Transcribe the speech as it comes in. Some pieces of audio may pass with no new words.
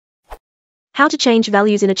How to change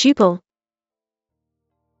values in a tuple.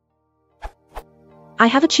 I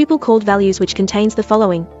have a tuple called values which contains the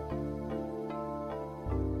following.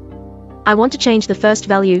 I want to change the first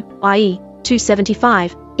value, i.e.,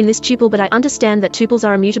 275, in this tuple, but I understand that tuples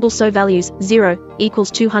are immutable, so values 0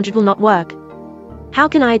 equals 200 will not work. How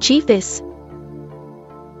can I achieve this?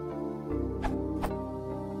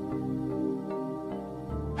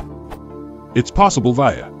 It's possible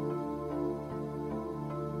via.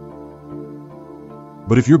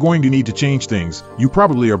 But if you're going to need to change things, you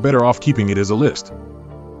probably are better off keeping it as a list.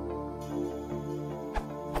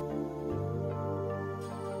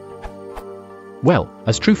 Well,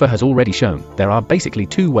 as Tuple has already shown, there are basically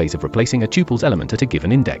two ways of replacing a tuple's element at a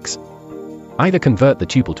given index. Either convert the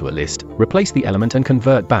tuple to a list, replace the element and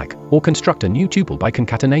convert back, or construct a new tuple by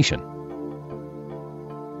concatenation.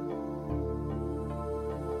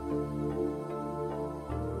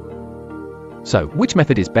 So, which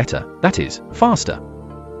method is better, that is, faster?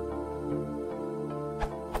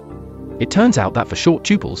 It turns out that for short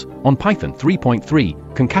tuples, on Python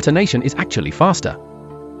 3.3, concatenation is actually faster.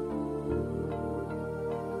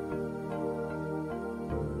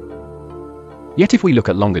 Yet if we look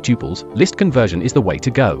at longer tuples, list conversion is the way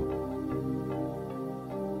to go.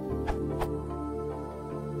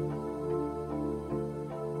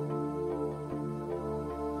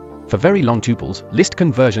 For very long tuples, list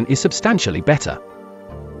conversion is substantially better.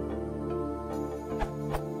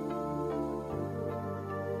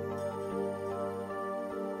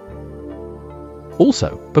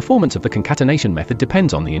 Also, performance of the concatenation method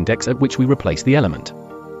depends on the index at which we replace the element.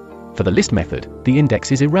 For the list method, the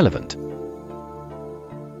index is irrelevant.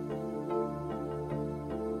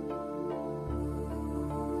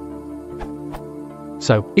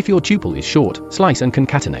 So, if your tuple is short, slice and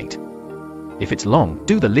concatenate. If it's long,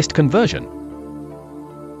 do the list conversion.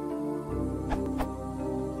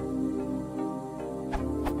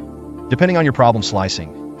 Depending on your problem,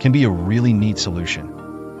 slicing can be a really neat solution.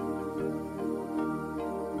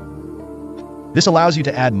 This allows you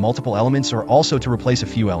to add multiple elements or also to replace a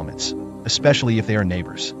few elements, especially if they are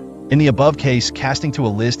neighbors. In the above case, casting to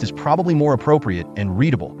a list is probably more appropriate and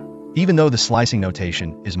readable, even though the slicing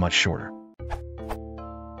notation is much shorter.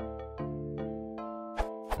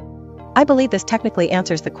 I believe this technically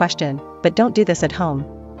answers the question, but don't do this at home.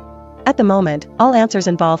 At the moment, all answers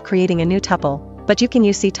involve creating a new tuple, but you can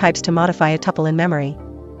use C types to modify a tuple in memory.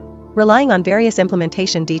 Relying on various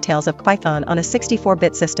implementation details of Python on a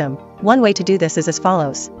 64-bit system, one way to do this is as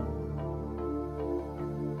follows.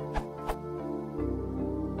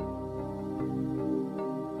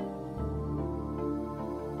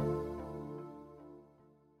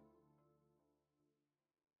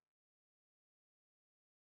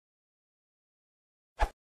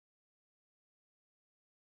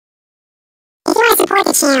 If you want to support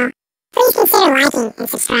the channel, please consider liking and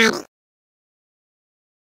subscribing.